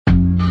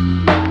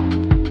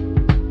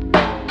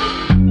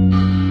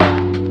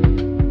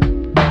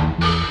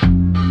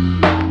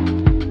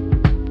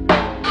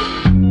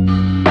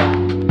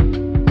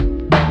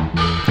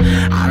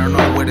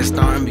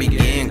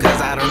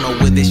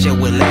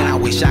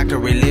I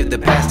could relive the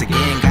past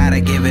again. Gotta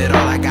give it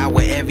all I got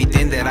with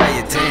everything that I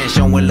attend.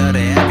 Showing love to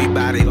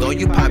everybody, though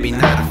you probably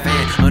not a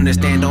fan.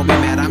 Understand, don't be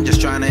mad, I'm just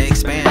trying to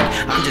expand.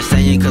 I'm just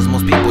saying cause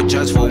most people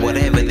judge for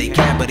whatever they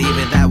can, but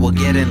even that will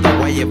get in the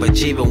way of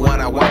achieving what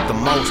I want the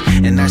most.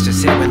 And that's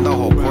just hearing the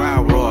whole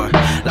crowd roar.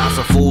 Lots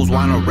of fools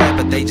wanna rap,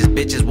 but they just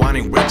bitches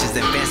wanting riches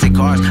and fancy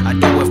cars. I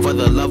do it for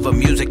the love of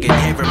music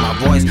and hearing my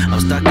voice. I'm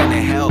stuck in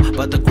the hell,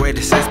 but the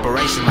greatest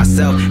inspiration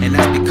myself. And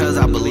that's because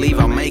I believe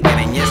I'll make it,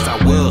 and yes I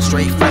will.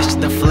 Straight fresh to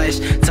the flesh,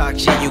 talk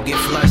shit you get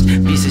flushed.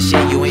 Piece of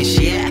shit you ain't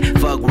shit,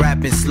 fuck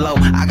rapping slow.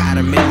 I got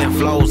a million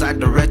flows, I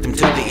direct them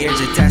to the ears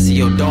attached to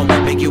your dome.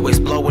 Make you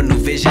explode a new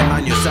vision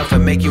on yourself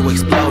and make you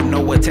explode.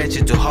 No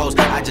attention to hoes,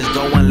 I just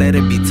go and let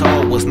it be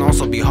told. What's known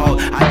so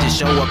behold, I just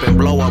show up and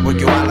blow up. Work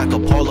you out like a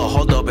polo,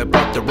 hold up and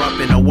broke the rough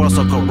in a world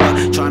so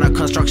corrupt. Tryna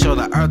construct, show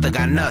the earth I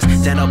got nuts.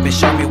 Stand up and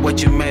show me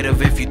what you made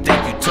of if you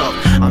think you tough.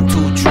 I'm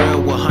too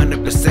trill,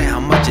 100%, how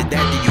much of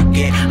that do you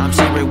get? I'm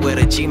C-Rey with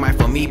a G mic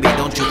for me, babe,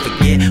 don't you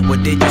forget.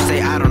 What did you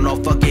say? I don't know,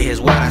 fuck it, here's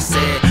what I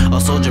said.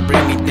 A soldier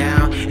bring me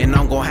down, and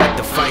I'm gon' have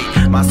to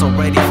fight. My soul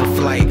ready for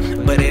flight,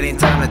 but it ain't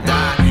time to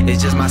die.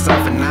 It's just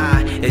myself and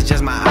I, it's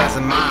just my eyes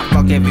and mine.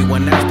 Fuck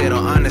everyone else, they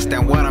don't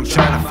understand what I'm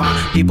trying to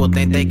find. People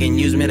think they can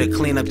use me to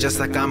clean up just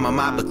like I'm a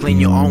mob, but clean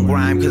your own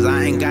grime, cause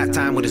I ain't got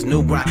time with this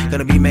new grind.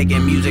 Gonna be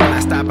making music,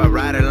 not stop, I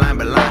ride it line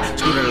by line.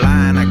 Screw the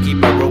line, I keep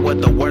it real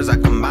with the words I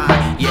combine.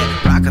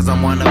 Yeah, rock cause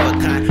I'm one of a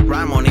kind,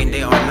 rhyme on any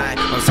day or night.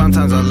 Or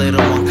sometimes a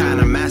little one kind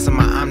of master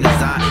my I'm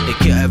design. They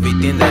kill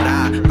everything that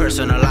I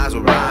personalize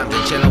with rhymes.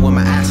 And chillin' with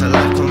my ass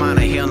alive, climb on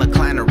a hill and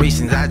climb the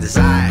reasons I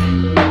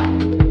desire.